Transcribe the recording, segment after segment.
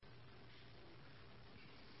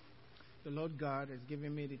The Lord God has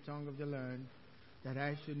given me the tongue of the learned, that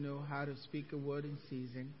I should know how to speak a word in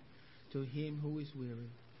season to him who is weary.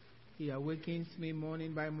 He awakens me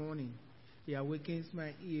morning by morning. He awakens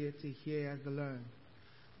my ear to hear as the learned.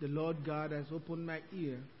 The Lord God has opened my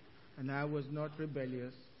ear, and I was not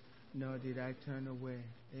rebellious, nor did I turn away.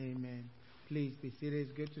 Amen. Please be seated.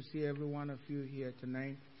 It's good to see every one of you here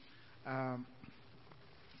tonight.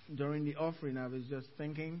 During the offering, I was just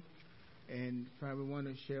thinking, and probably want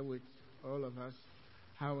to share with all of us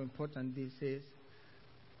how important this is.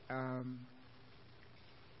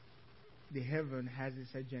 The heaven has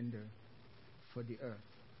its agenda for the earth.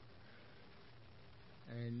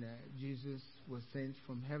 And Jesus was sent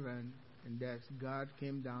from heaven, and that's God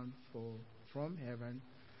came down from heaven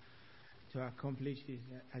to accomplish his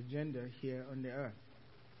agenda here on the earth.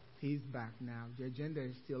 He's back now. The agenda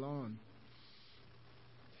is still on.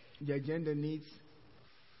 The agenda needs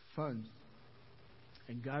funds.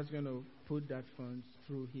 And God's going to put that funds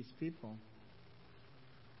through his people.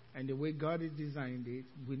 And the way God has designed it,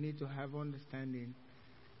 we need to have understanding.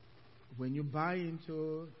 When you buy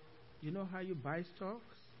into, you know how you buy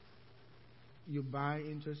stocks? You buy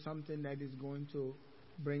into something that is going to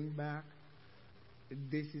bring back.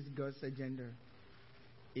 This is God's agenda.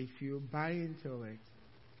 If you buy into it,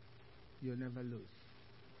 you'll never lose.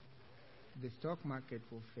 The stock market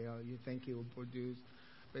will fail. You think it will produce.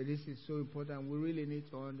 But this is so important. We really need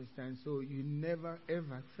to understand. So you never,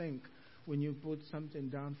 ever think when you put something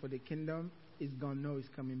down for the kingdom, it's gone. No, it's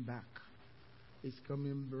coming back. It's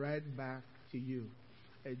coming right back to you.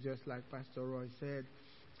 It's just like Pastor Roy said,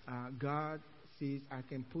 God sees I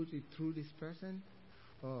can put it through this person.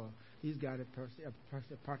 Oh, he's got a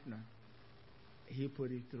partner. He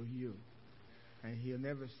put it through you. And he'll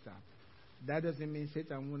never stop. That doesn't mean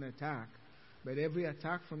Satan won't attack. But every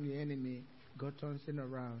attack from the enemy, God turns it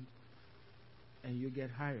around and you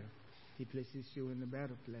get higher. He places you in a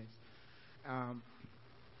better place.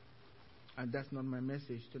 And that's not my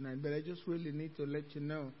message tonight. But I just really need to let you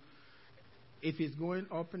know, if it's going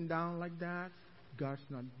up and down like that, God's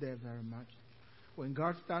not there very much. When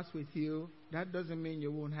God starts with you, that doesn't mean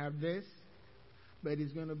you won't have this, but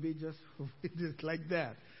it's going to be just like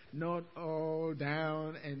that. Not all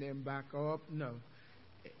down and then back up. No.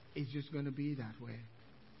 It's just going to be that way,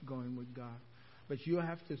 going with God. But you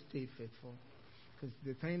have to stay faithful. Because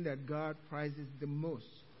the thing that God prizes the most,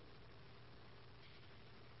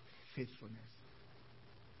 faithfulness.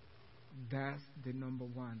 That's the number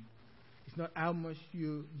one. It's not how much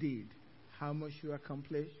you did, how much you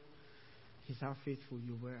accomplished. It's how faithful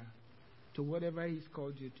you were to whatever He's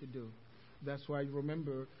called you to do. That's why,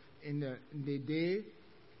 remember, in the day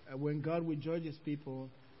when God will judge His people,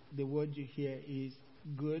 the word you hear is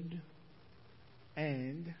good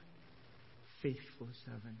and faithful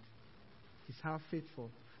servant. It's how faithful,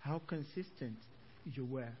 how consistent you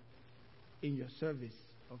were in your service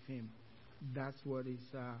of Him. That's what is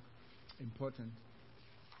important.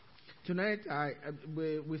 Tonight,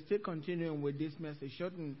 we're still continuing with this message,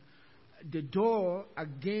 shutting the door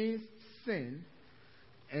against sin.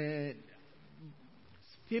 And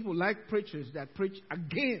people like preachers that preach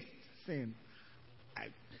against sin.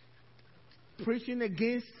 Preaching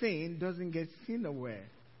against sin doesn't get sin away.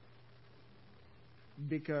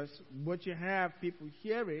 Because what you have, people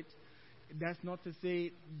hear it. That's not to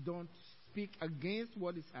say don't speak against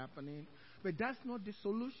what is happening. But that's not the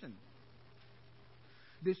solution.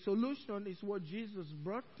 The solution is what Jesus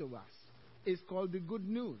brought to us. It's called the good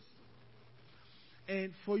news.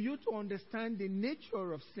 And for you to understand the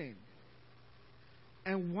nature of sin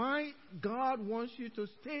and why God wants you to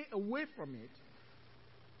stay away from it,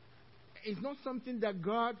 it's not something that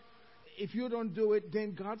God, if you don't do it,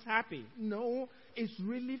 then God's happy. No, it's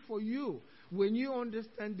really for you. When you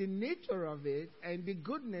understand the nature of it and the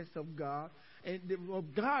goodness of God, and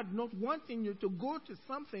of God not wanting you to go to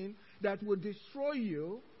something that will destroy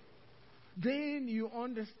you, then you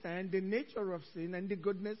understand the nature of sin and the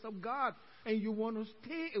goodness of God. And you want to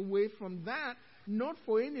stay away from that, not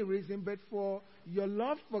for any reason, but for your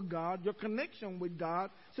love for God, your connection with God,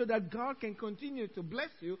 so that God can continue to bless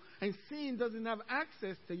you and sin doesn't have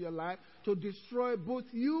access to your life to destroy both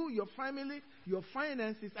you, your family, your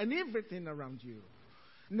finances, and everything around you.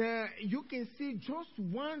 Now, you can see just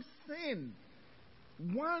one sin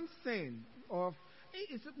of,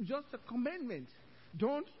 it's just a commandment.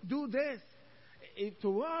 Don't do this.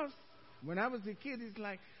 To us, when I was a kid, it's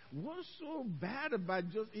like, what's so bad about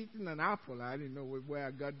just eating an apple? I didn't know where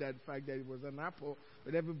I got that fact that it was an apple,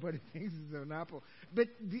 but everybody thinks it's an apple. But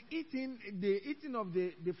the eating of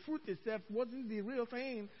the fruit itself wasn't the real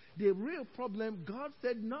thing. The real problem, God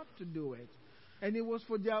said not to do it. And it was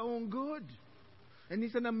for their own good. And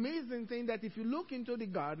it's an amazing thing that if you look into the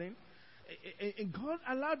garden, and God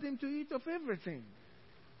allowed them to eat of everything.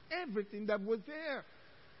 Everything that was there.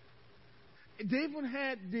 They even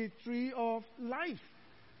had the tree of life.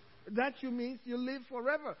 That means you live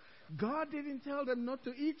forever. God didn't tell them not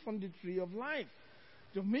to eat from the tree of life.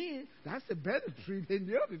 To me, that's a better tree than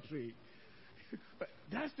the other tree.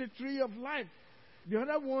 That's the tree of life. The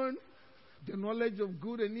other one, the knowledge of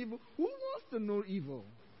good and evil. Who wants to know evil?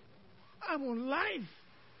 I want life.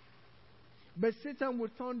 But Satan will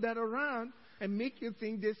turn that around and make you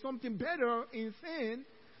think there's something better in sin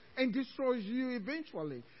and destroys you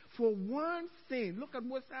eventually. For one sin, look at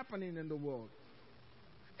what's happening in the world.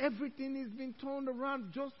 Everything is being turned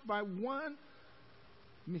around just by one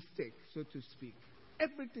mistake, so to speak.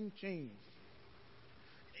 Everything changed.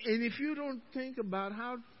 And if you don't think about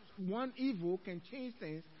how one evil can change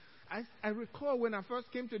things, I recall when I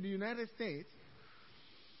first came to the United States,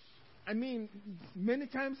 many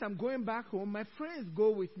times I'm going back home, my friends go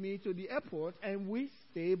with me to the airport, and we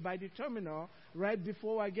stay by the terminal right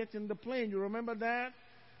before I get in the plane. You remember that?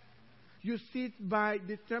 You sit by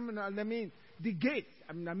the terminal, the gate.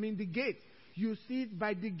 The gate. You sit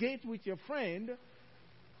by the gate with your friend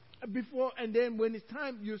before, and then when it's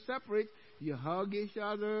time, you separate, you hug each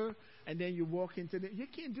other, and then you walk into the... You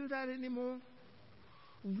can't do that anymore.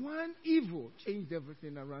 One evil changed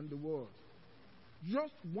everything around the world.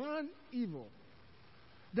 Just one evil.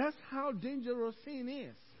 That's how dangerous sin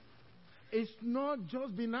is. It's not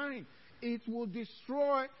just benign. It will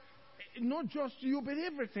destroy not just you, but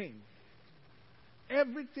everything.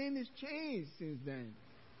 Everything is changed since then.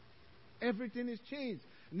 Everything is changed.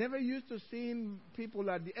 Never used to seeing people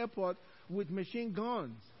at the airport with machine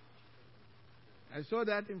guns. I saw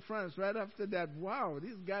that in France right after that. Wow,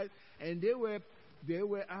 these guys, and they were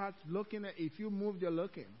out looking at, if you move, they're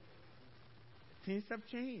looking. Things have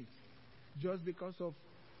changed just because of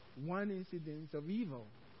one incident of evil.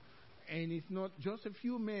 And it's not just a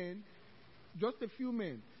few men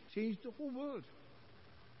changed the whole world.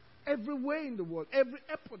 Everywhere in the world, every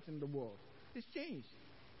airport in the world is changed.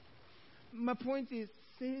 My point is,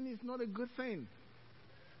 sin is not a good thing.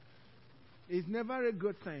 It's never a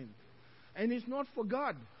good thing. And it's not for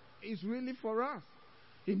God. It's really for us.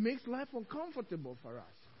 It makes life uncomfortable for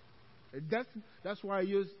us. That's why I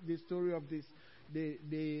use the story of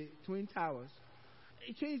the Twin Towers.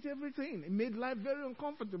 It changed everything. It made life very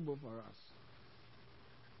uncomfortable for us.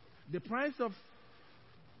 The price of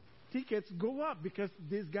tickets go up because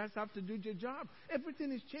these guys have to do their job.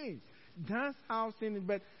 Everything is changed. That's how sin is.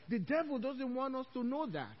 But the devil doesn't want us to know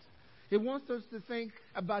that. He wants us to think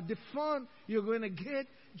about the fun you're going to get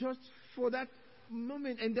just for that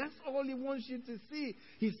moment. And that's all he wants you to see.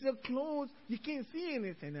 He's so close, you can't see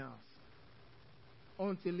anything else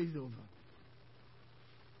until it's over.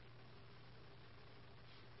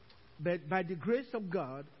 But by the grace of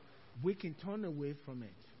God, we can turn away from it.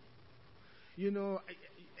 You know,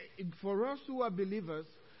 for us who are believers,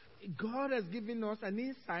 God has given us an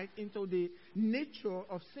insight into the nature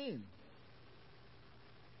of sin.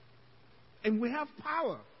 And we have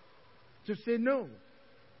power to say, no,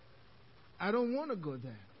 I don't want to go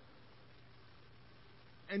there.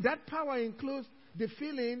 And that power includes the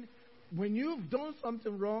feeling when you've done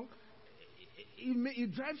something wrong,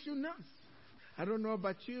 it drives you nuts. I don't know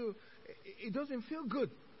about you, it doesn't feel good.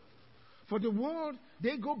 For the world,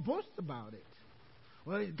 they go boast about it.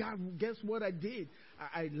 Well, God, guess what I did?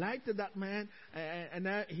 I lied to that man, and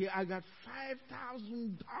I got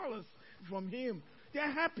 $5,000 from him.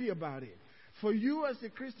 They're happy about it. For you as a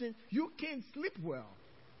Christian, you can't sleep well.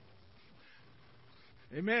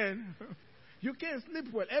 Amen. You can't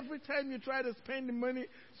sleep well. Every time you try to spend the money,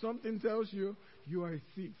 something tells you, you are a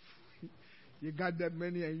thief. You got that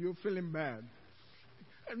money and you're feeling bad.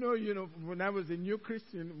 I know, when I was a new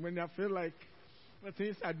Christian, when I felt like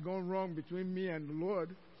things had gone wrong between me and the Lord,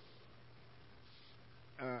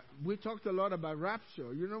 we talked a lot about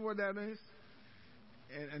rapture. You know what that is?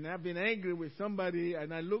 And I've been angry with somebody,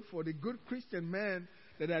 and I look for the good Christian man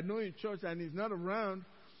that I know in church, and he's not around.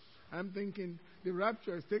 I'm thinking the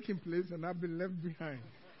rapture is taking place, and I've been left behind.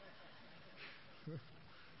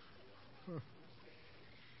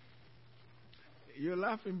 You're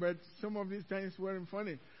laughing, but some of these things weren't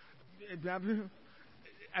funny.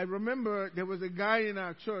 I remember there was a guy in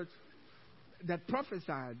our church that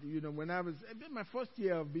prophesied, when I was in my first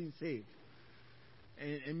year of being saved.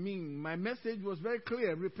 And my message was very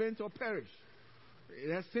clear: repent or perish.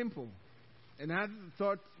 That's simple. And I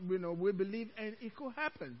thought, we believe, and it could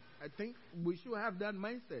happen. I think we should have that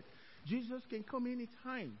mindset. Jesus can come any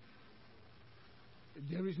time.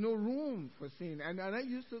 There is no room for sin. And I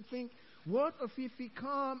used to think, what if he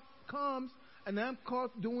comes and I'm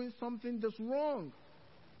caught doing something that's wrong.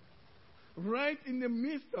 Right in the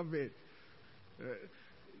midst of it.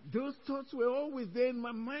 Those thoughts were always there in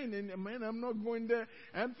my mind, and man, I'm not going there.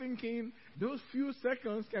 I'm thinking those few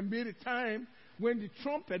seconds can be the time when the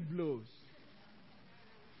trumpet blows.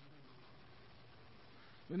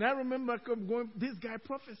 And I remember this guy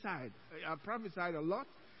prophesied. I prophesied a lot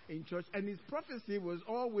in church, and his prophecy was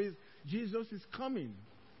always Jesus is coming,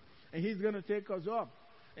 and he's going to take us up.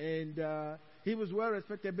 And he was well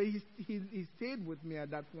respected, but he stayed with me at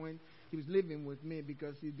that point. He was living with me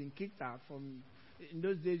because he'd been kicked out from. In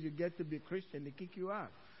those days, you get to be Christian, they kick you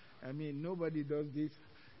out. I mean, nobody does this.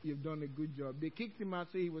 You've done a good job. They kicked him out,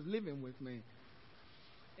 so he was living with me.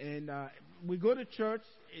 And we go to church,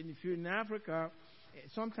 and if you're in Africa,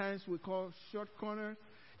 sometimes we call short corner.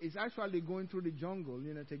 It's actually going through the jungle,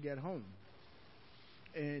 to get home.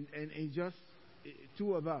 And it's just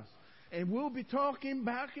two of us. And we'll be talking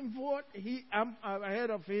back and forth. I'm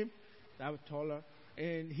ahead of him. I was taller.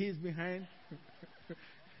 And he's behind.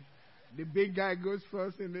 The big guy goes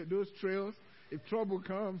first in those trails. If trouble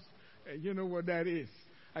comes, you know what that is.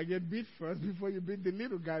 I get beat first before you beat the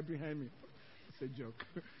little guy behind me. It's a joke.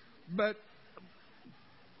 But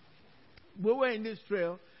we were in this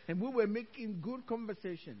trail, and we were making good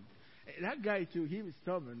conversation. That guy, too, he was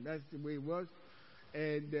stubborn. That's the way it was.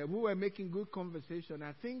 And we were making good conversation.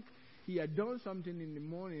 I think he had done something in the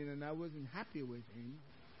morning, and I wasn't happy with him,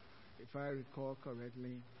 if I recall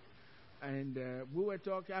correctly. And we were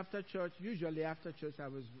talking after church. Usually after church, I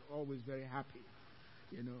was always very happy,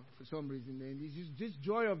 for some reason. And it's just this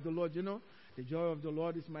joy of the Lord, The joy of the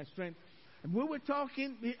Lord is my strength. And we were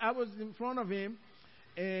talking. I was in front of him,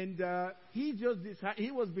 and he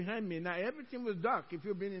was behind me. Now, everything was dark. If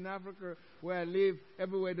you've been in Africa where I live,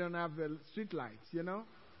 everywhere don't have the street lights,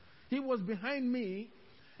 He was behind me,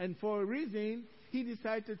 and for a reason, he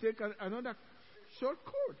decided to take another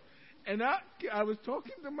shortcut. And I was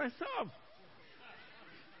talking to myself.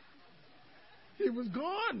 He was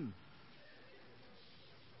gone.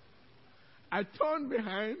 I turned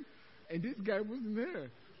behind, and this guy wasn't there.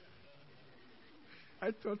 I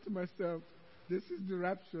thought to myself, this is the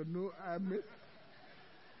rapture. No, I missed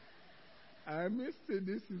it.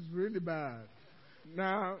 This is really bad.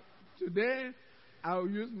 Now, today, I'll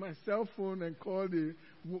use my cell phone and call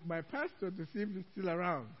my pastor to see if he's still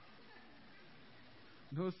around.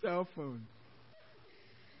 No cell phone.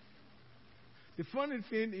 The funny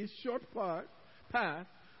thing is, short path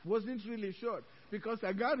wasn't really short because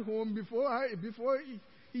I got home before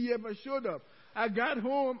he ever showed up. I got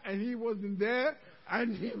home and he wasn't there,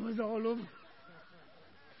 and it was all over.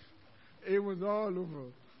 It was all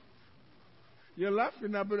over. You're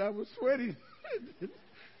laughing now, but I was sweating.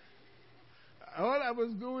 All I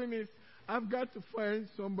was doing is, I've got to find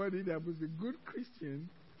somebody that was a good Christian,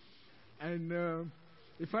 and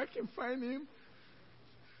if I can find him,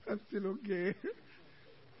 I'm still okay.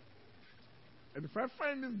 And if I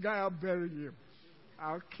find this guy, I'll bury him.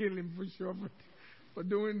 I'll kill him for sure for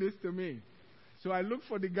doing this to me. So I looked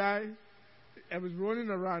for the guy. I was running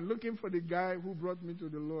around looking for the guy who brought me to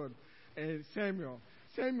the Lord. And Samuel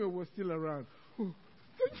was still around. Oh,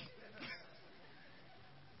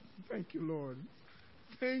 thank you, Lord.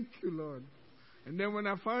 Thank you, Lord. And then when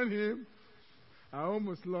I found him, I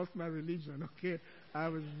almost lost my religion, okay? I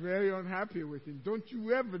was very unhappy with him. Don't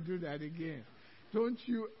you ever do that again. Don't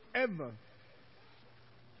you ever.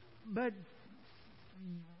 But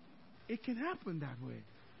it can happen that way.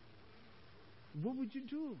 What would you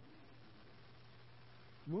do?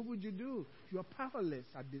 What would you do? You are powerless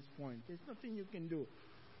at this point. There's nothing you can do.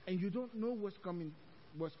 And you don't know what's coming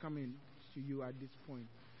to you at this point.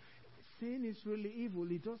 Sin is really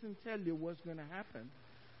evil. It doesn't tell you what's going to happen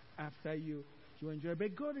after you enjoy.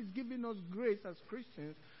 But God is giving us grace as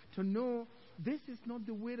Christians to know this is not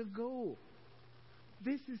the way to go.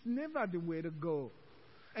 This is never the way to go.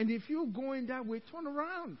 And if you're going that way, turn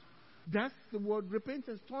around. That's the word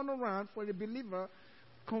repentance. Turn around for the believer.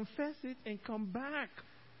 Confess it and come back.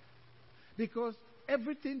 Because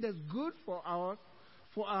everything that's good for our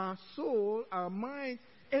soul, our mind,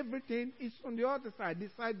 everything is on the other side. The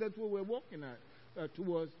side that we were walking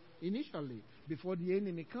towards initially, before the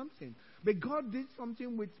enemy comes in. But God did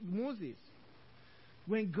something with Moses.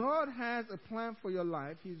 When God has a plan for your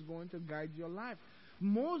life, He's going to guide your life.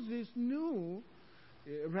 Moses knew,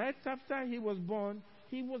 right after he was born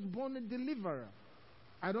a deliverer.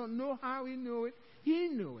 I don't know how he knew it. He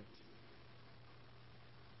knew it.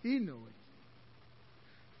 He knew it.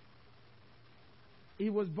 He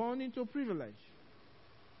was born into privilege.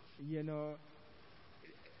 You know,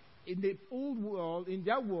 in the old world, in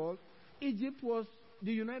that world, Egypt was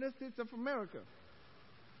the United States of America.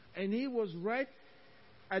 And he was right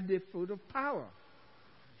at the foot of power.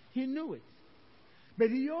 He knew it.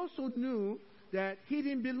 But he also knew that he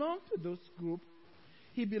didn't belong to those groups.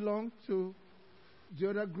 He belonged to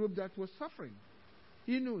the other group that was suffering.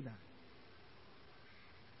 He knew that.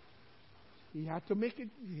 He had to make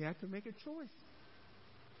a choice.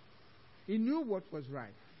 He knew what was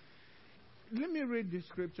right. Let me read this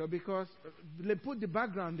scripture because let's put the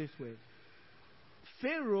background this way.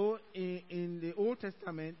 Pharaoh in the Old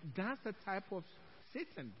Testament, that's a type of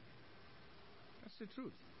Satan. That's the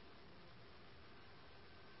truth.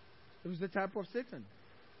 It was the type of Satan.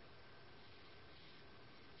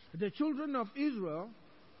 The children of Israel,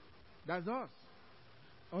 that's us,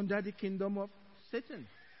 under the kingdom of Satan.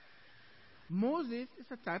 Moses is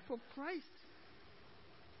a type of Christ.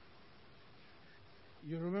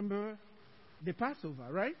 You remember the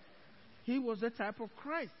Passover, right? He was a type of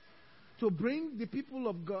Christ to bring the people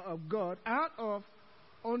of God out of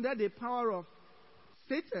under the power of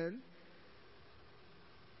Satan,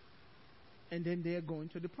 and then they are going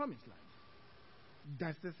to the promised land.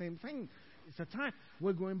 That's the same thing. It's a time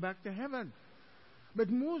we're going back to heaven. But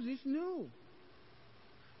Moses knew,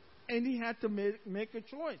 and he had to make a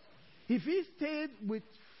choice. If he stayed with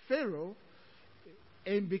Pharaoh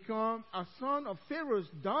and become a son of Pharaoh's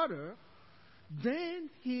daughter, then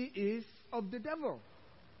he is of the devil.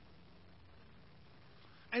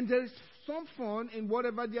 And there is some fun in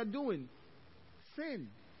whatever they are doing. Sin.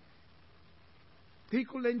 He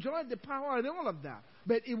could enjoy the power and all of that.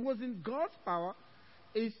 But it wasn't God's power,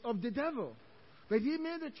 it's of the devil. But he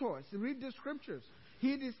made a choice. Read the scriptures.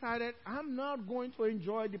 He decided, I'm not going to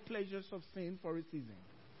enjoy the pleasures of sin for a season.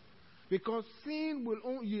 Because sin will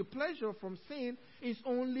only, your pleasure from sin is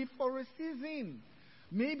only for a season.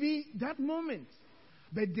 Maybe that moment.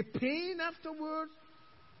 But the pain afterwards,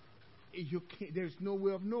 there's no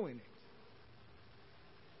way of knowing it.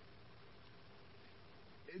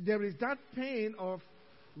 There is that pain of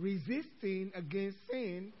resisting against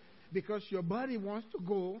sin because your body wants to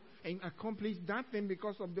go and accomplish that thing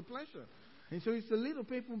because of the pleasure. And so it's a little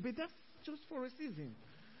painful, but that's just for a season.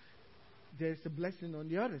 There's a blessing on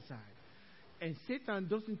the other side. And Satan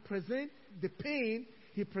doesn't present the pain,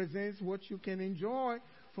 he presents what you can enjoy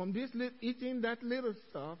from this eating that little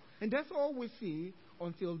stuff. And that's all we see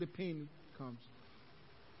until the pain comes.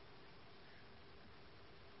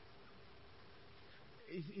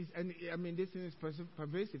 This thing is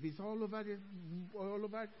pervasive. It's all over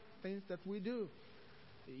things that we do.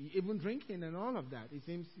 Even drinking and all of that. It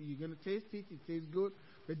seems you're going to taste it, it tastes good,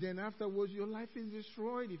 but then afterwards your life is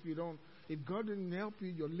destroyed if God didn't help you,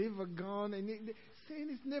 your liver gone, and sin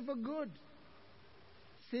is never good.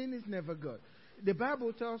 Sin is never good. The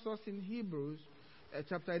Bible tells us in Hebrews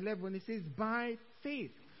chapter 11, it says, by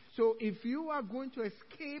faith. So if you are going to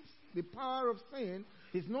escape the power of sin,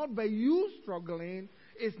 it's not by you struggling,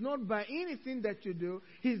 it's not by anything that you do,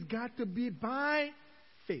 it's got to be by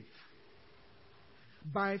faith.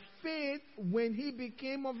 By faith, when he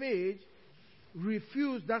became of age,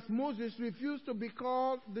 Moses refused to be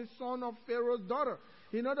called the son of Pharaoh's daughter.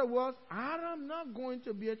 In other words, I'm not going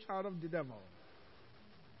to be a child of the devil.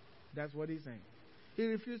 That's what he's saying. He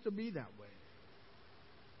refused to be that way.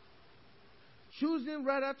 Choosing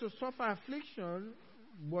rather to suffer affliction,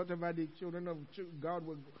 whatever the children of God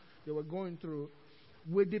they were going through,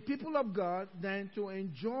 with the people of God, than to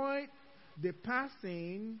enjoy the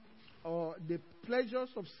passing or the pleasures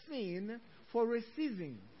of sin for a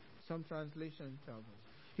season. Some translation tells us.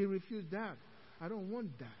 He refused that. I don't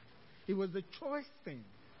want that. It was the choice thing.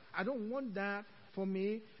 I don't want that for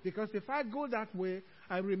me, because if I go that way,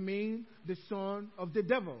 I remain the son of the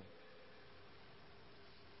devil.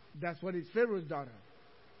 That's what is Pharaoh's daughter.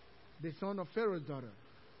 The son of Pharaoh's daughter.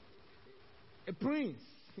 A prince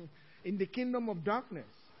in the kingdom of darkness.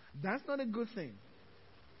 That's not a good thing.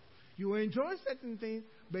 You enjoy certain things,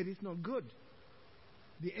 but it's not good.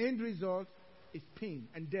 The end result is pain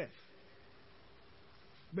and death.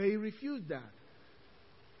 But he refused that.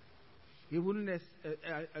 He wouldn't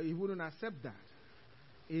accept that.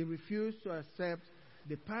 He refused to accept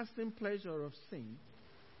the passing pleasure of sin.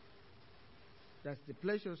 That's the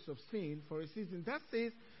pleasures of sin for a season. That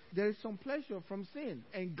says there is some pleasure from sin.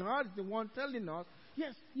 And God's the one telling us,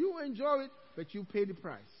 yes, you enjoy it, but you pay the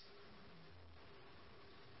price.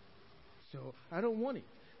 So I don't want it,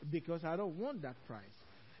 because I don't want that price.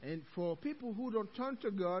 And for people who don't turn to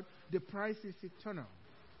God, the price is eternal.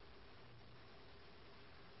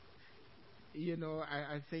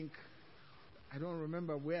 I think, I don't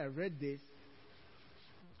remember where I read this,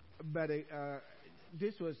 but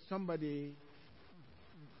this was somebody,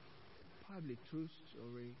 probably true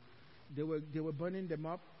story. They were burning them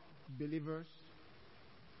up, believers,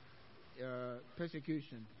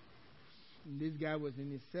 persecution. And this guy was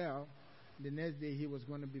in his cell. The next day he was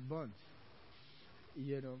going to be burnt.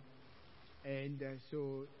 You know. And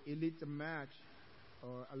so he lit a match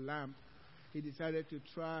or a lamp. He decided to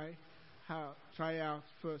try out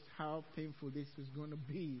first how painful this was going to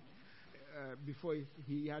be before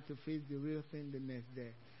he had to face the real thing the next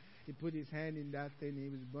day. He put his hand in that thing, he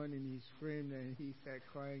was burning, he screamed, and he started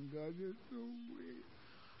crying, God, there's no way.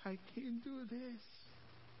 I can't do this.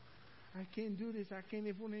 I can't do this. I can't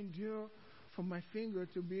even endure for my finger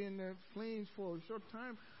to be in the flames for a short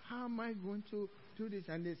time. How am I going to do this?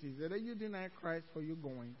 And this is either you deny Christ or you're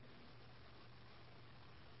going.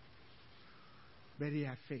 But he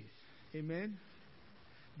had faith. Amen.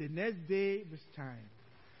 The next day it was time.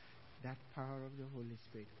 That power of the Holy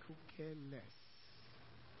Spirit could care less.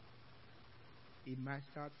 He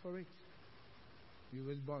marched out for it. He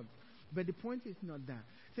was born. But the point is not that.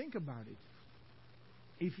 Think about it.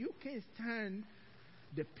 If you can't stand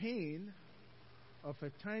the pain of a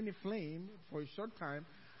tiny flame for a short time,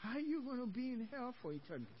 how are you going to be in hell for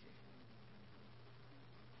eternity?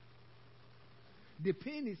 The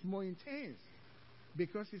pain is more intense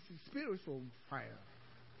because it's a spiritual fire.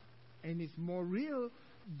 And it's more real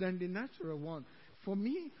than the natural one. For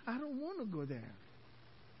me, I don't want to go there.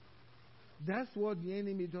 That's what the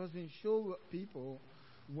enemy doesn't show people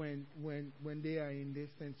when they are in this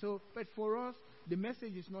thing. So, but for us, the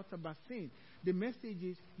message is not about sin. The message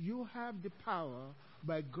is you have the power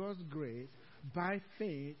by God's grace, by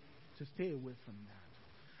faith, to stay away from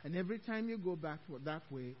that. And every time you go back that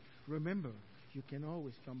way, remember, you can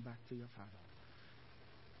always come back to your Father.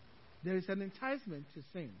 There is an enticement to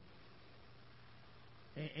sin.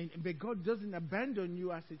 But God doesn't abandon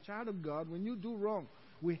you as a child of God when you do wrong.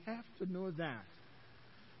 We have to know that.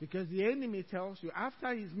 Because the enemy tells you,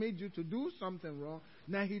 after he's made you to do something wrong,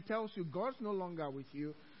 now he tells you God's no longer with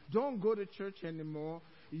you. Don't go to church anymore.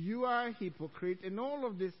 You are a hypocrite and all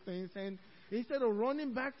of these things. And instead of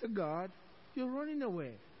running back to God, you're running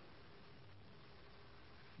away.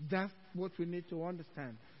 That's what we need to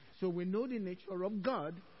understand. So we know the nature of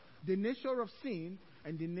God, the nature of sin,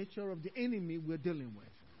 and the nature of the enemy we're dealing with.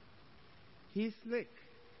 He's slick,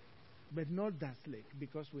 but not that slick,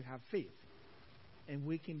 because we have faith. And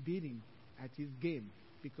we can beat him at his game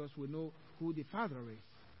because we know who the Father is.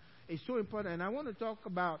 It's so important. And I want to talk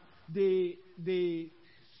about the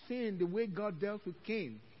sin, the way God dealt with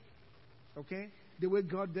Cain. Okay? The way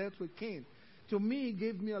God dealt with Cain. To me, it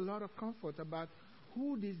gave me a lot of comfort about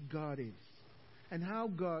who this God is and how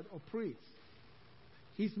God operates.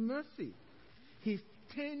 His mercy. His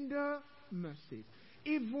tender mercy.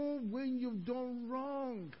 Even when you've done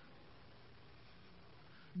wrong.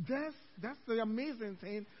 That's the amazing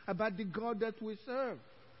thing about the God that we serve.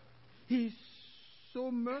 He's so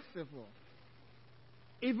merciful.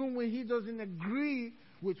 Even when he doesn't agree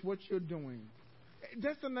with what you're doing.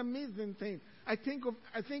 That's an amazing thing. I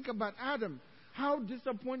think about Adam. How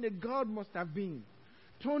disappointed God must have been.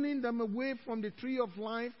 Turning them away from the tree of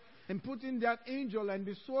life and putting that angel and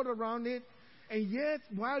the sword around it. And yet,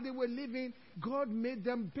 while they were living, God made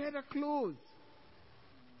them better clothes.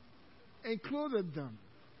 And clothed them.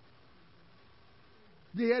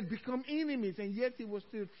 They had become enemies, and yet he was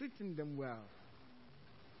still treating them well.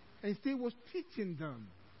 And still was teaching them.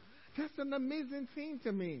 That's an amazing thing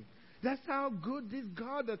to me. That's how good this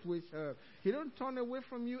God that we serve. He don't turn away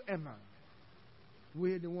from you ever.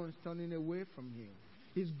 We're the ones turning away from him.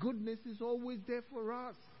 His goodness is always there for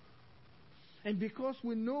us. And because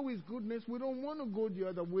we know his goodness, we don't want to go the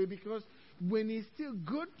other way, because when he's still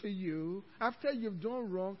good to you, after you've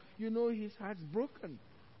done wrong, you know his heart's broken.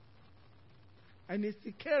 And he's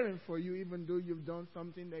still caring for you even though you've done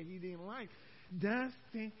something that he didn't like. That's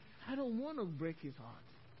the thing. I don't want to break his heart.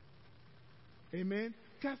 Amen?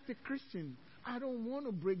 That's the Christian. I don't want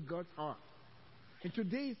to break God's heart. And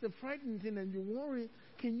today it's a frightening thing, and you worry,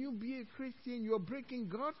 can you be a Christian? You're breaking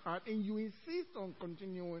God's heart and you insist on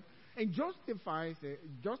continuing and justify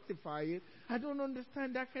it. I don't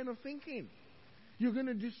understand that kind of thinking. You're going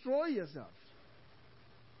to destroy yourself.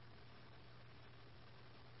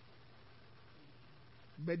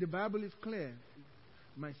 But the Bible is clear.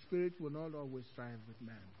 My spirit will not always strive with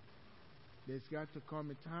man. There's got to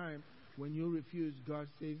come a time when you refuse. God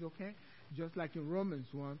says, okay, just like in Romans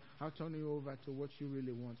 1, I'll turn you over to what you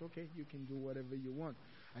really want. Okay, you can do whatever you want.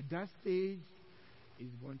 At that stage,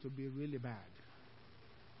 it's going to be really bad.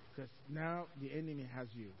 Because now the enemy has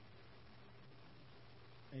you.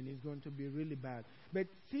 And it's going to be really bad. But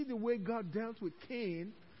see the way God dealt with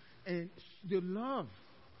Cain and the love.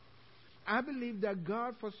 I believe that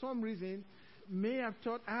God, for some reason, may have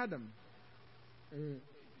taught Adam.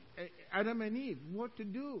 Adam and Eve what to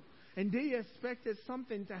do. And they expected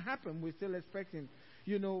something to happen. We're still expecting.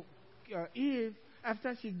 Eve,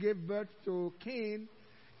 after she gave birth to Cain,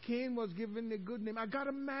 Cain was given a good name. I got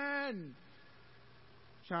a man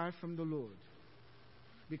child from the Lord.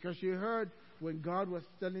 Because she heard when God was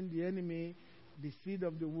telling the enemy, the seed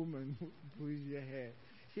of the woman bruise your head.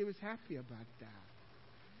 She was happy about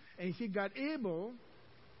that. And she got Abel.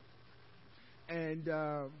 And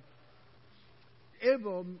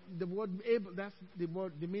Abel, the word Abel, that's the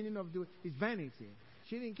meaning of is vanity.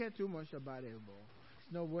 She didn't care too much about Abel.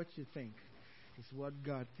 It's not what you think. It's what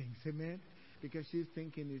God thinks. Amen? Because she's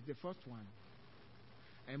thinking is the first one.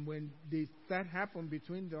 And when that happened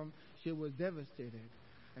between them, she was devastated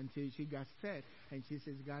until she got fed. And she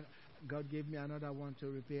says, God gave me another one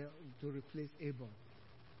to replace Abel.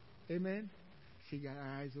 Amen? She got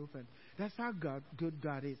her eyes open. That's how good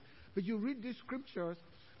God is. But you read the scriptures,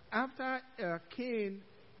 after Cain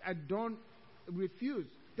had refused.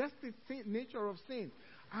 That's the nature of sin.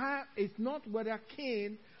 It's not whether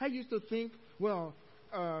Cain, I used to think,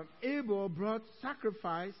 Abel brought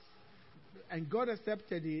sacrifice and God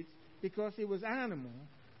accepted it because it was animal,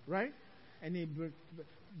 right? And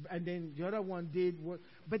then the other one did what.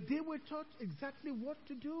 But they were taught exactly what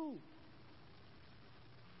to do.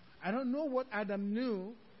 I don't know what Adam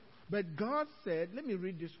knew, but God said, let me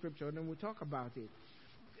read the scripture and then we'll talk about it.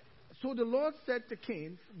 So the Lord said to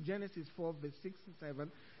Cain, Genesis 4, verse 6 and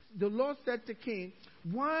 7, the Lord said to Cain,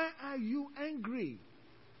 why are you angry?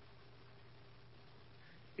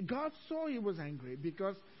 God saw he was angry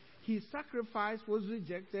because his sacrifice was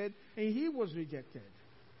rejected and he was rejected.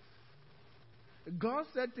 God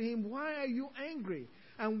said to him, why are you angry?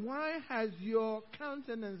 And why has your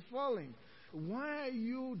countenance fallen? Why are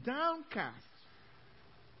you downcast?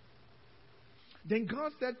 Then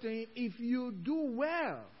God said to him, if you do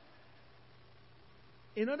well,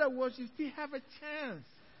 in other words, you still have a chance.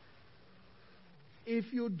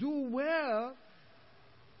 If you do well,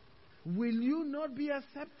 will you not be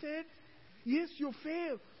accepted? Yes, you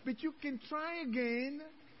fail, but you can try again.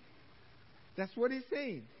 That's what he's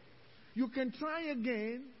saying. You can try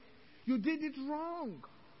again. You did it wrong.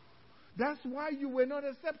 That's why you were not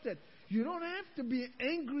accepted. You don't have to be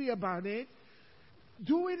angry about it.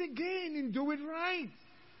 Do it again and do it right.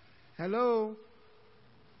 Hello?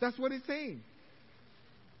 That's what he's saying.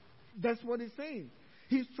 That's what he's saying.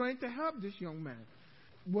 He's trying to help this young man.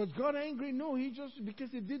 Was God angry? No, because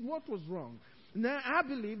he did what was wrong. Now, I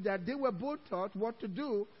believe that they were both taught what to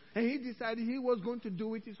do, and he decided he was going to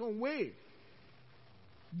do it his own way.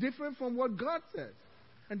 Different from what God says.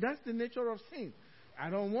 And that's the nature of sin. I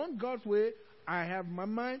don't want God's way. I have my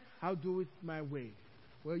mind. I'll do it my way.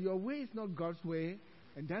 Well, your way is not God's way,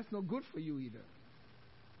 and that's not good for you either.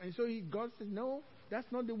 And so God says, no, that's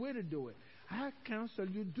not the way to do it. I counsel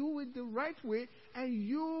you, do it the right way, and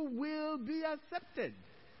you will be accepted.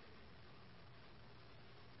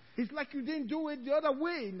 It's like you didn't do it the other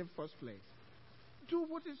way in the first place. Do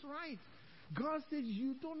what is right. God says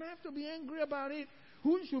you don't have to be angry about it.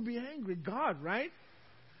 Who should be angry? God, right?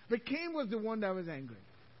 But Cain was the one that was angry.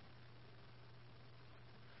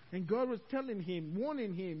 And God was telling him,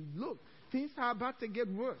 warning him, look, things are about to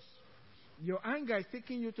get worse. Your anger is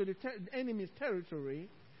taking you to the enemy's territory.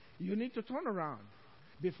 You need to turn around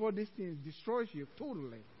before this thing destroys you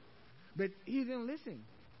totally. But he didn't listen.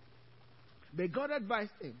 But God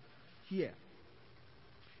advised him, here,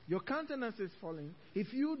 your countenance is falling.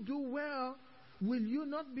 If you do well, will you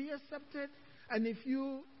not be accepted? And if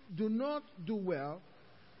you do not do well,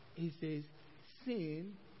 he says,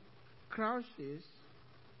 sin crouches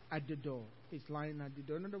at the door. It's lying at the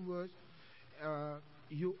door. In other words,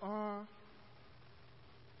 you are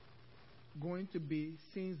going to be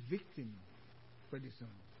sin's victim pretty soon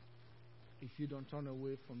if you don't turn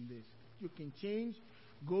away from this. You can change,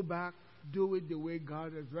 go back, do it the way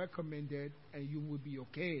God has recommended, and you will be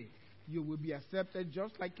okay. You will be accepted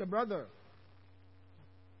just like your brother.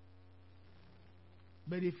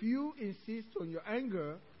 But if you insist on your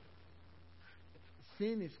anger,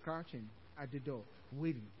 sin is crouching at the door,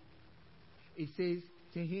 waiting. It says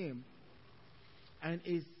to him, and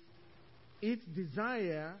its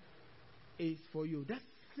desire is for you. That's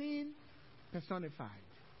sin personified,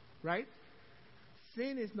 right?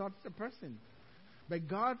 Sin is not a person, but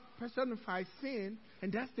God personifies sin,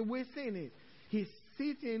 and that's the way sin is. He's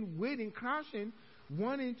sitting, waiting, crouching,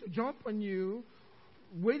 wanting to jump on you,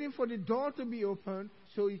 waiting for the door to be opened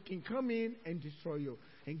so he can come in and destroy you.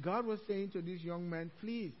 And God was saying to this young man,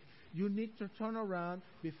 please, you need to turn around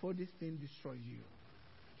before this thing destroys you.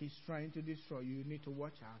 He's trying to destroy you. You need to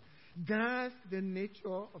watch out. That's the nature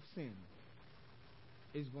of sin.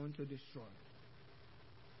 It's going to destroy.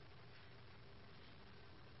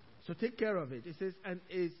 So take care of it. It says, and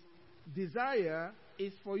his desire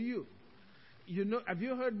is for you. You know, have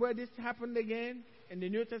you heard where this happened again in the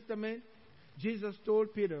New Testament? Jesus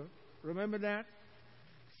told Peter, remember that?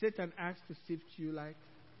 Satan asked to sift you like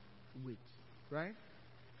wheat, right?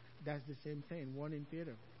 That's the same thing, warning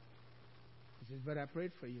Peter. He says, but I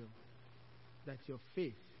prayed for you that your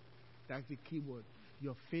faith, that's the key word,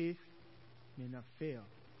 your faith may not fail.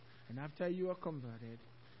 And after you are converted,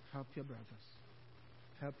 help your brothers.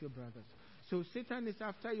 Help your brothers. So Satan is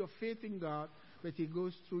after your faith in God, but he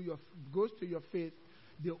goes to your faith,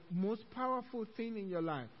 the most powerful thing in your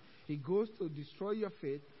life. He goes to destroy your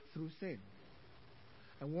faith through sin.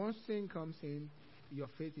 And once sin comes in, your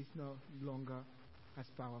faith is no longer as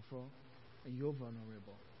powerful, and you're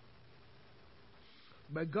vulnerable.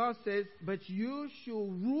 But God says, but you should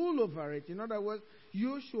rule over it. In other words,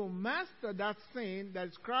 you should master that sin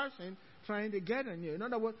that's crushing, trying to get on you. In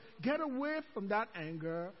other words, get away from that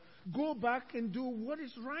anger, go back and do what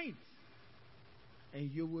is right,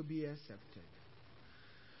 and you will be accepted.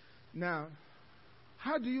 Now,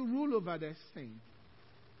 how do you rule over this sin?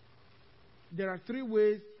 There are three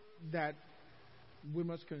ways that we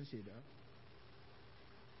must consider.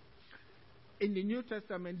 In the New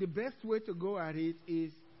Testament, the best way to go at it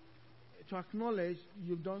is to acknowledge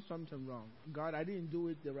you've done something wrong. God, I didn't do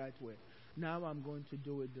it the right way. Now I'm going to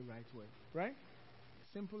do it the right way. Right?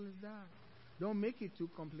 Simple as that. Don't make it too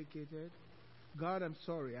complicated. God, I'm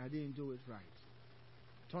sorry, I didn't do it right.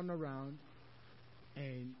 Turn around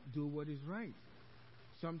and do what is right.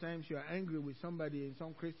 Sometimes you're angry with somebody, and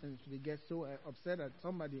some Christians, they get so upset at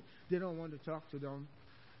somebody, they don't want to talk to them.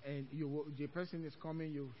 And the person is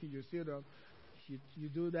coming, you see them, you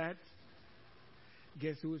do that.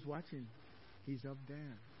 Guess who is watching? He's up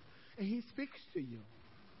there. And he speaks to you.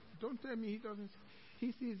 Don't tell me he doesn't.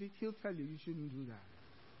 He sees it, he'll tell you shouldn't do that.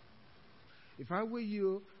 If I were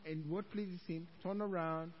you and what pleases him, turn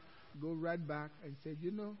around, go right back and say,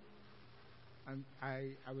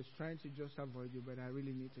 I was trying to just avoid you, but I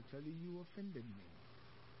really need to tell you, you offended me.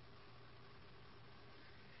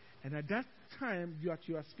 And at that time that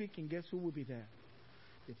you are speaking, guess who will be there?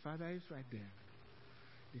 The Father is right there.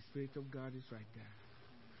 The Spirit of God is right there.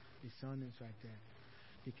 The Son is right there.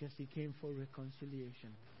 Because He came for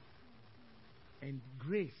reconciliation. And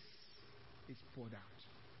grace is poured out.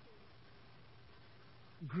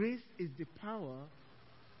 Grace is the power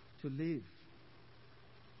to live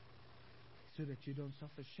so that you don't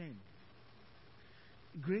suffer shame.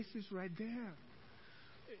 Grace is right there.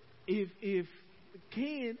 If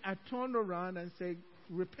Cain had turned around and said,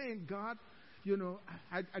 repent, God,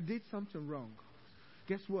 I did something wrong.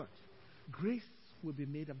 Guess what? Grace will be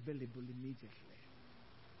made available immediately.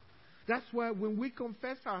 That's why when we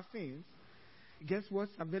confess our sins, guess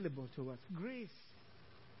what's available to us? Grace.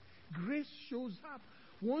 Grace shows up.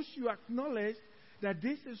 Once you acknowledge that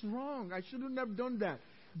this is wrong, I shouldn't have done that,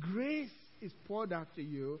 grace is poured out to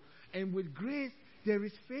you, and with grace there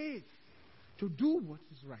is faith to do what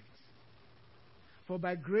is right. For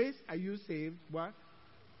by grace are you saved, what?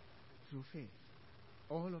 Through faith.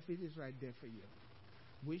 All of it is right there for you,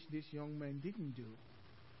 which this young man didn't do,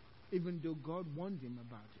 even though God warned him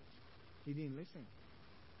about it. He didn't listen.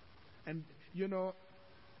 And,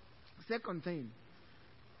 second thing,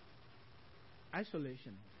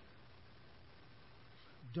 isolation.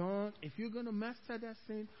 If you're going to master that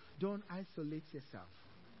sin, don't isolate yourself.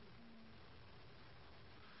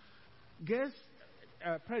 Guess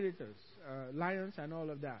predators, lions and all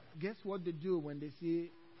of that. Guess what they do when they see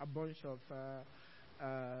a bunch of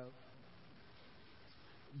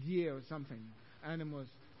deer or something, animals,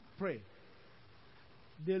 prey?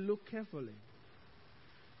 They look carefully.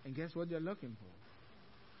 And guess what they're looking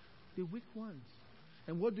for? The weak ones.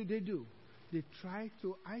 And what do? They try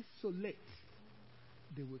to isolate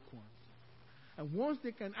the weak ones. And once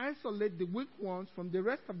they can isolate the weak ones from the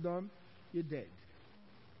rest of them, you're dead.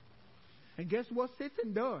 And guess what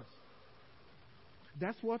Satan does?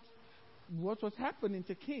 That's what was happening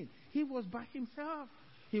to Cain. He was by himself.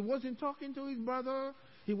 He wasn't talking to his brother.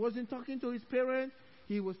 He wasn't talking to his parents.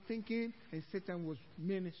 He was thinking, and Satan was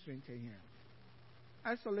ministering to him.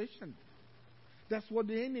 Isolation. That's what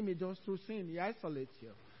the enemy does through sin. He isolates you.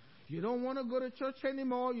 You don't want to go to church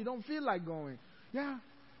anymore. You don't feel like going. Yeah.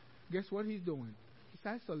 Guess what he's doing? He's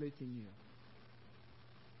isolating you.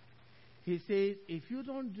 He says, if you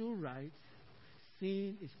don't do right,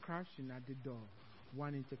 sin is crouching at the door,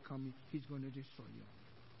 wanting to come in. He's going to destroy you.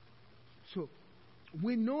 So,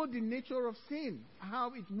 we know the nature of sin,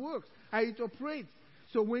 how it works, how it operates.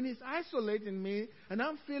 So when He's isolating me, and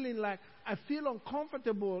I'm feeling like I feel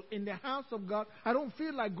uncomfortable in the house of God, I don't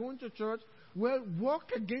feel like going to church, well,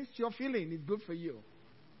 walk against your feeling. It's good for you.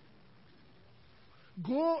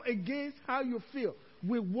 Go against how you feel.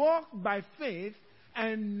 We walk by faith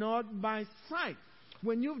and not by sight.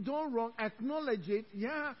 When you've done wrong, acknowledge it,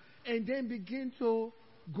 and then begin to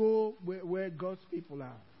go where God's people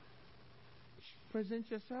are. Present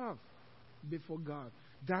yourself before God.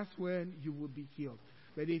 That's when you will be healed.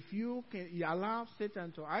 But if you allow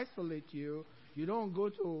Satan to isolate you, you don't go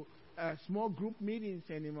to small group meetings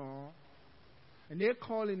anymore, and they're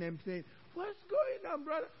calling and saying, "What's going on,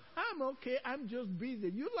 brother? I'm okay. I'm just busy."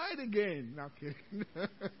 You lied again. Not kidding.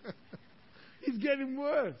 It's getting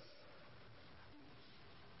worse.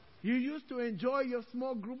 You used to enjoy your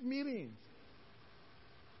small group meetings,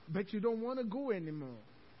 but you don't want to go anymore.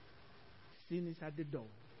 Sin is at the door,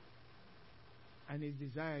 and his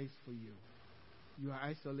desire is for you. You are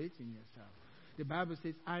isolating yourself. The Bible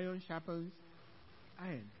says iron sharpens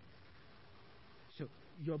iron. So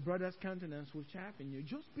your brother's countenance will sharpen you.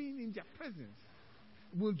 Just being in their presence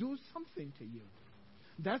will do something to you.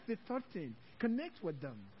 That's the third thing. Connect with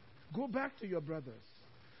them. Go back to your brothers.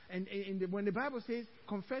 And when the Bible says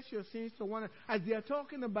confess your sins to one another, as they are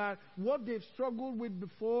talking about what they've struggled with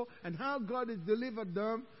before and how God has delivered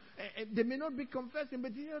them, they may not be confessing,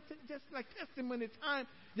 but just like testimony time,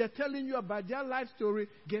 they're telling you about their life story.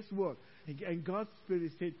 Guess what? And God's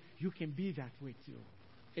Spirit said, you can be that way too.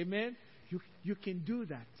 Amen? You can do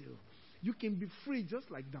that too. You can be free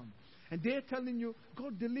just like them. And they're telling you,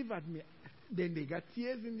 God delivered me. Then they got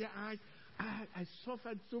tears in their eyes. I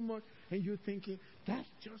suffered so much. And you're thinking, that's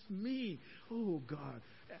just me. Oh, God,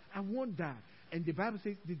 I want that. And the Bible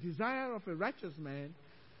says, the desire of a righteous man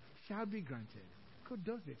shall be granted. God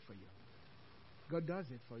does it for you. God does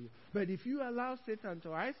it for you. But if you allow Satan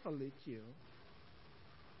to isolate you,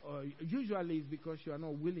 or usually it's because you are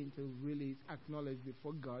not willing to really acknowledge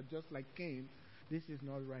before God, just like Cain, this is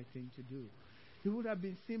not the right thing to do. It would have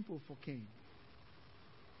been simple for Cain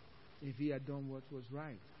if he had done what was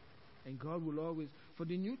right. And God will always, for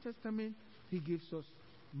the New Testament, He gives us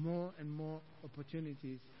more and more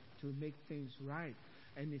opportunities to make things right.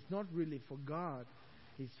 And it's not really for God,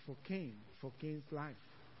 it's for Cain's life.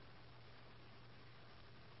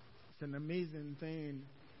 It's an amazing thing.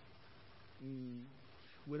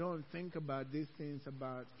 We don't think about these things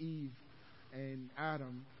about Eve and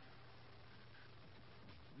Adam.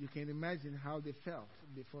 You can imagine how they felt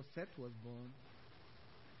before Seth was born.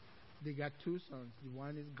 They got two sons. The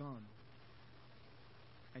one is gone,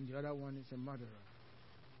 and the other one is a murderer.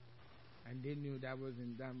 And they knew that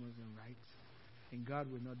wasn't right, and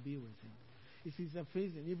God would not be with him. It is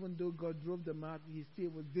amazing. Even though God drove them out, He still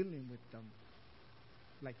was dealing with them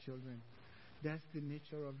like children. That's the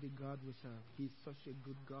nature of the God we serve. He's such a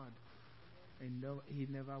good God, and no, He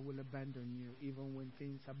never will abandon you, even when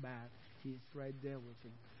things are bad. He's right there with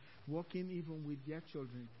you, walking even with their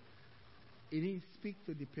children. He didn't speak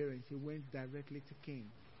to the parents. He went directly to Cain.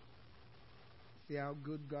 See how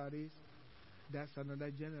good God is? That's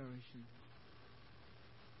another generation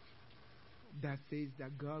that says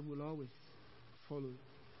that God will always follow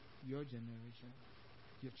your generation.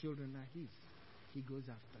 Your children are His. He goes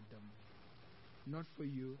after them. Not for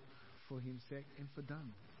you, for Himself and for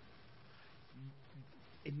them.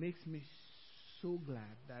 It makes me so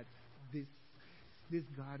glad that this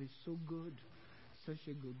God is so good. Such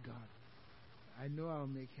a good God. I know I'll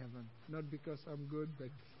make heaven. Not because I'm good, but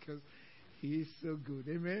because He is so good.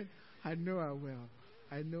 Amen? I know I will.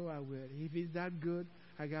 I know I will. If He's that good,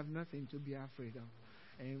 I have nothing to be afraid of.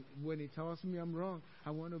 And when He tells me I'm wrong,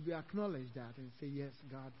 I want to be acknowledged that and say, yes,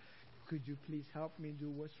 God, could you please help me do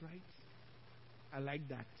what's right? I like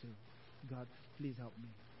that too. God, please help me.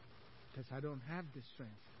 Because I don't have the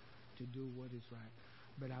strength to do what is right.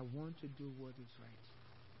 But I want to do what is right.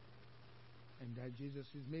 And that Jesus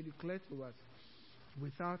has made it clear to us.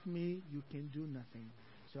 Without me, you can do nothing.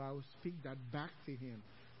 So I will speak that back to Him.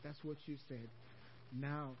 That's what you said.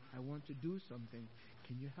 Now, I want to do something.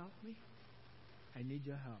 Can you help me? I need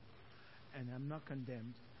your help. And I'm not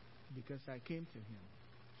condemned because I came to Him.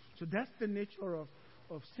 So that's the nature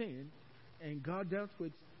of sin. And God dealt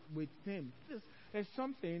with him. There's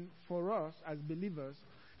something for us as believers.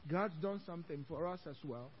 God's done something for us as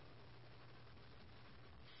well.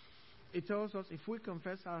 It tells us if we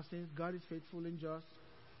confess our sins, God is faithful and just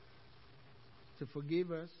to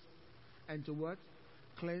forgive us and to what?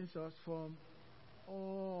 Cleanse us from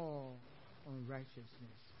all unrighteousness.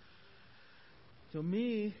 To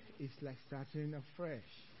me, it's like starting afresh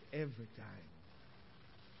every time.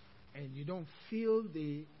 And you don't feel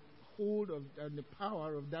the hold of and the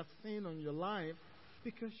power of that sin on your life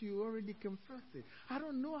because you already confessed it. I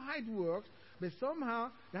don't know how it works, but somehow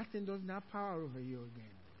that thing doesn't have power over you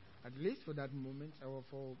again. At least for that moment, or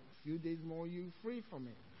for a few days more, you're free from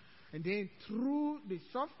it. And then through the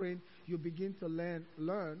suffering, you begin to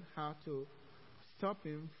learn how to stop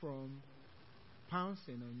him from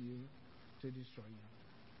pouncing on you to destroy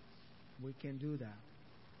you. We can do that.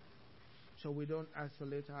 So we don't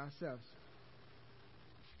isolate ourselves.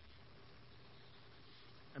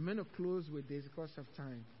 I'm going to close with this because of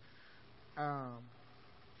time.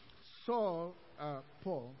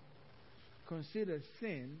 Paul, considered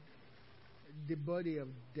sin the body of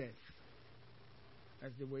death.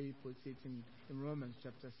 That's the way he puts it in Romans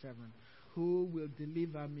chapter 7. Who will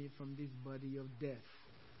deliver me from this body of death?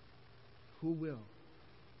 Who will?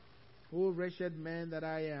 O wretched man that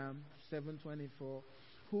I am, 7:24,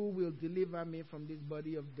 who will deliver me from this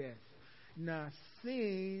body of death? Now,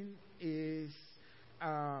 sin is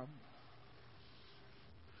a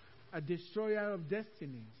destroyer of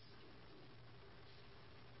destinies.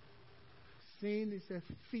 Sin is a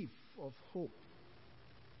thief of hope.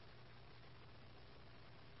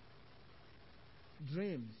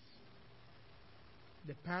 Dreams.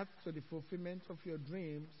 The path to the fulfillment of your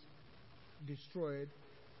dreams destroyed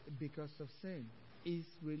because of sin is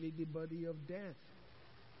really the body of death.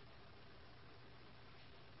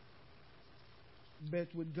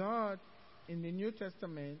 But with God, in the New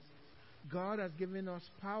Testament, God has given us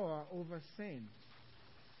power over sin.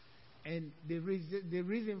 And the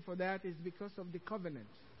reason for that is because of the covenant.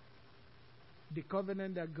 The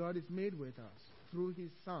covenant that God has made with us through His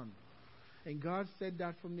Son. And God said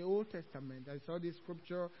that from the Old Testament. I saw this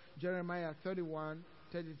scripture, Jeremiah 31,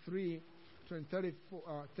 33, and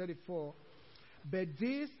 34. But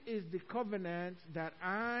this is the covenant that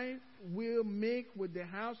I will make with the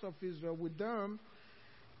house of Israel, with them,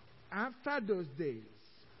 after those days,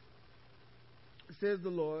 says the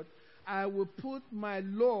Lord. I will put my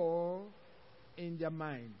law in their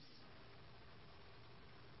minds.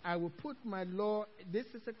 I will put my law. This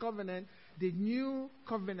is a covenant, the new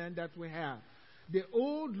covenant that we have. The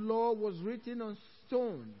old law was written on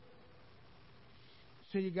stone.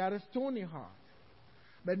 So you got a stony heart.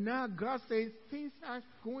 But now God says things are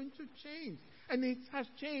going to change. And it has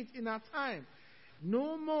changed in our time.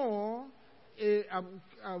 No more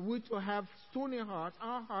are we to have stony hearts.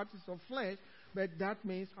 Our heart is of flesh, but that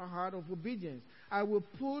means a heart of obedience. I will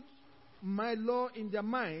put my law in their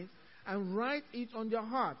minds and write it on their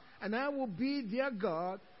heart. And I will be their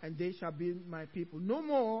God, and they shall be my people. No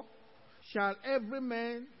more shall every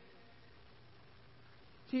man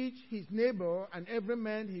teach his neighbor and every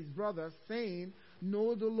man his brother, saying,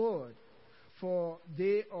 know the Lord. For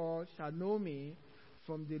they all shall know me,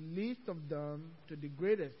 from the least of them to the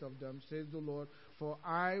greatest of them, says the Lord. For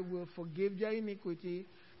I will forgive their iniquity,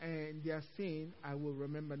 and their sin I will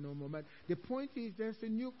remember no more. But the point is, there's a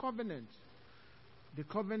new covenant. The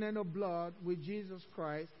covenant of blood with Jesus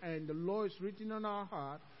Christ, and the law is written on our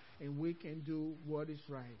heart, and we can do what is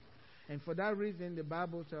right. And for that reason, the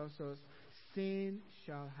Bible tells us, sin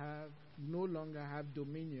shall no longer have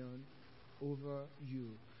dominion over you.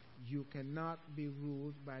 You cannot be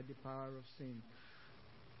ruled by the power of sin.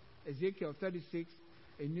 Ezekiel 36,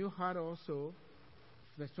 a new heart also,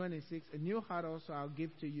 verse 26, a new heart also I'll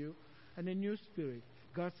give to you, and a new spirit.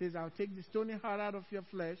 God says, I'll take the stony heart out of your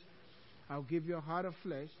flesh. I'll give you a heart of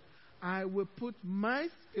flesh. I will put my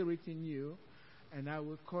spirit in you, and I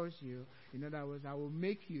will cause you. In other words, I will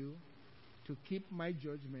make you to keep my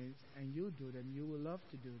judgments, and you do them. You will love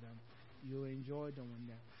to do them. You will enjoy doing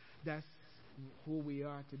them. That's who we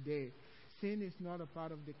are today. Sin is not a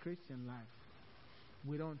part of the Christian life.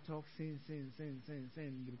 We don't talk sin,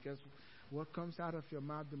 because what comes out of your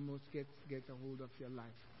mouth the most gets a hold of your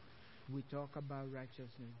life. We talk about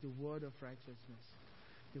righteousness, the word of righteousness,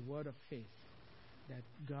 the word of faith, that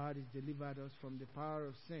God has delivered us from the power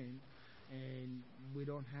of sin, and we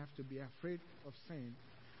don't have to be afraid of sin.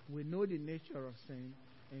 We know the nature of sin,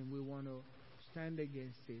 and we want to stand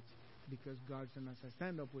against it, because God's done us.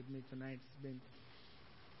 Stand up with me tonight. It's been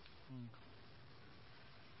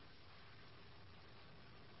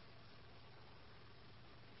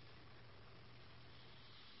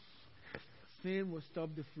sin will stop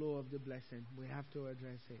the flow of the blessing. We have to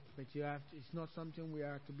address it. But it's not something we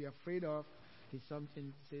are to be afraid of. It's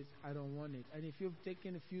something that says, I don't want it. And if you've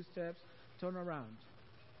taken a few steps, turn around.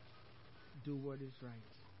 Do what is right.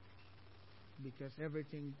 Because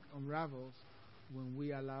everything unravels when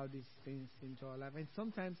we allow these things into our life. And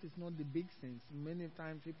sometimes it's not the big things. Many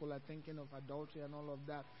times people are thinking of adultery and all of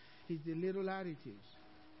that. It's the little attitudes.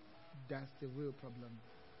 That's the real problem.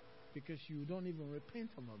 Because you don't even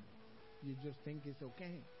repent of them. You just think it's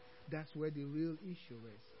okay. That's where the real issue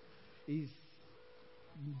is. Is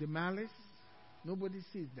the malice. Nobody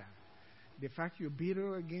sees that. The fact you're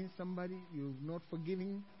bitter against somebody, you're not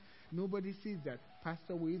forgiving, Nobody sees that.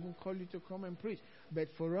 Pastor will even call you to come and preach. But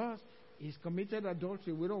for us, he's committed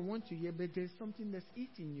adultery. We don't want to hear, but there's something that's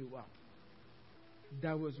eating you up.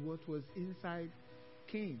 That was what was inside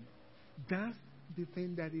Cain. That's the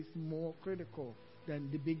thing that is more critical than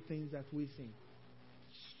the big things that we see.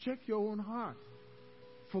 Check your own heart.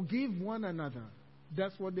 Forgive one another.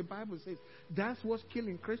 That's what the Bible says. That's what's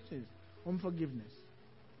killing Christians. Unforgiveness.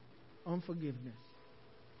 Unforgiveness.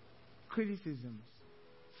 Criticisms.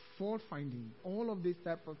 Fault finding. All of these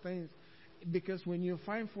type of things. Because when you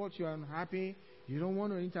find fault, you're unhappy. You don't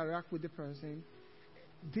want to interact with the person.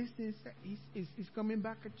 This is coming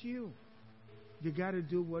back at you. You got to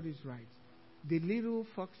do what is right. The little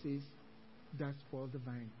foxes that spoil the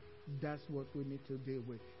vine. That's what we need to deal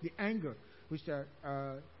with. The anger, which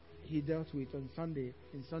he dealt with on Sunday,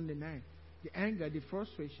 in Sunday night. The anger, the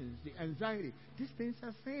frustrations, the anxiety. These things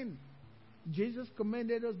are sin. Jesus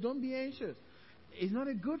commanded us, don't be anxious. It's not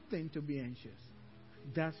a good thing to be anxious.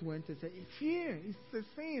 That's when to say, fear is a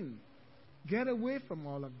sin. Get away from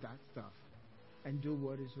all of that stuff and do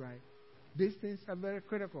what is right. These things are very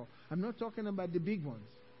critical. I'm not talking about the big ones.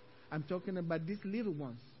 I'm talking about these little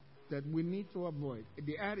ones that we need to avoid.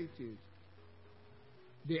 The attitude,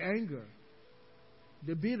 the anger,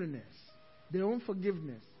 the bitterness, the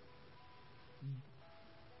unforgiveness.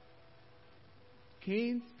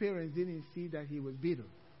 Cain's parents didn't see that he was bitter.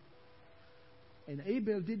 And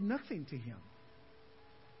Abel did nothing to him.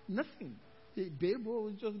 Nothing. Abel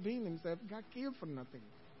was just being himself, got killed for nothing.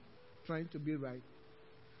 Trying to be right.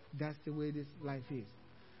 That's the way this life is.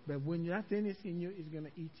 But when that thing is in you, it's going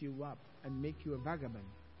to eat you up and make you a vagabond.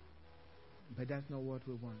 But that's not what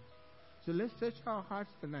we want. So let's search our hearts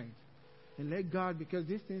tonight. And let God, because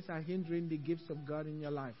these things are hindering the gifts of God in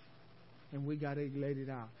your life. And we got to let it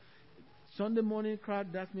out. Sunday morning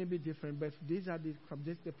crowd, that may be different. But these are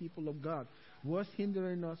the people of God. What's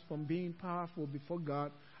hindering us from being powerful before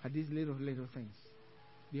God are these little things.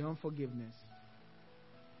 The unforgiveness.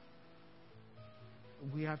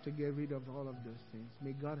 We have to get rid of all of those things.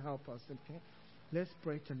 May God help us, okay? Let's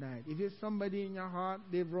pray tonight. If there's somebody in your heart,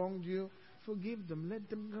 they've wronged you, forgive them. Let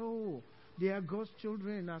them go. They are God's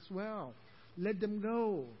children as well. Let them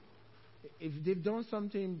go. If they've done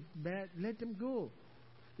something bad, let them go.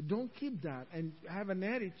 Don't keep that and have an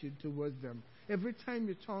attitude towards them. Every time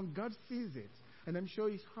you turn, God sees it. And I'm sure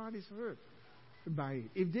his heart is hurt by it.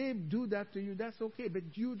 If they do that to you, that's okay. But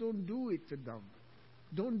you don't do it to them.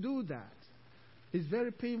 Don't do that. It's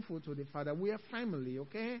very painful to the Father. We are family,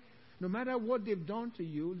 okay? No matter what they've done to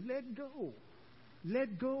you, let go.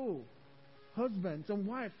 Let go. Husbands and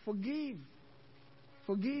wives, forgive.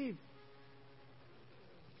 Forgive.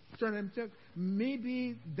 So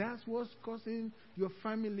maybe that's what's causing your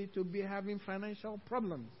family to be having financial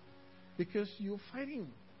problems. Because you're fighting.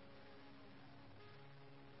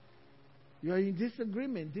 You're in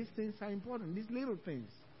disagreement. These things are important. These little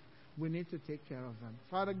things. We need to take care of them.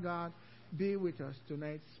 Father God, be with us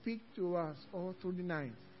tonight. Speak to us all through the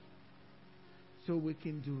night. So we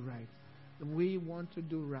can do right. We want to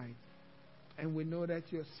do right. And we know that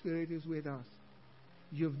your Spirit is with us.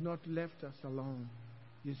 You've not left us alone.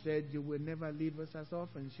 You said you will never leave us as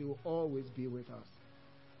orphans. You will always be with us.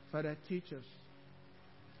 Father, teach us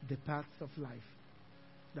the paths of life,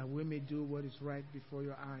 that we may do what is right before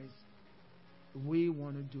your eyes. We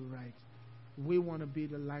want to do right. We want to be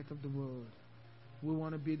the light of the world. We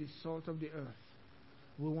want to be the salt of the earth.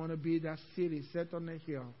 We want to be that city set on a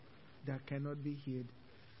hill that cannot be hid.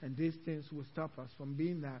 And these things will stop us from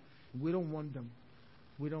being that. We don't want them.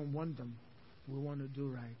 We don't want them. We want to do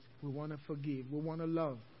right. We want to forgive. We want to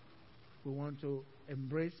love. We want to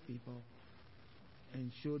embrace people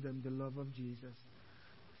and show them the love of Jesus.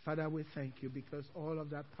 Father, we thank you because all of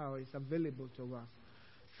that power is available to us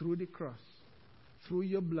through the cross, through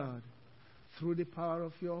your blood, through the power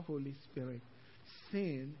of your Holy Spirit.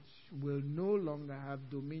 Sin will no longer have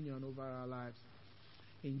dominion over our lives.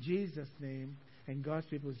 In Jesus' name, and God's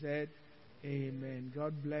people said, amen.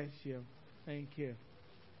 God bless you. Thank you.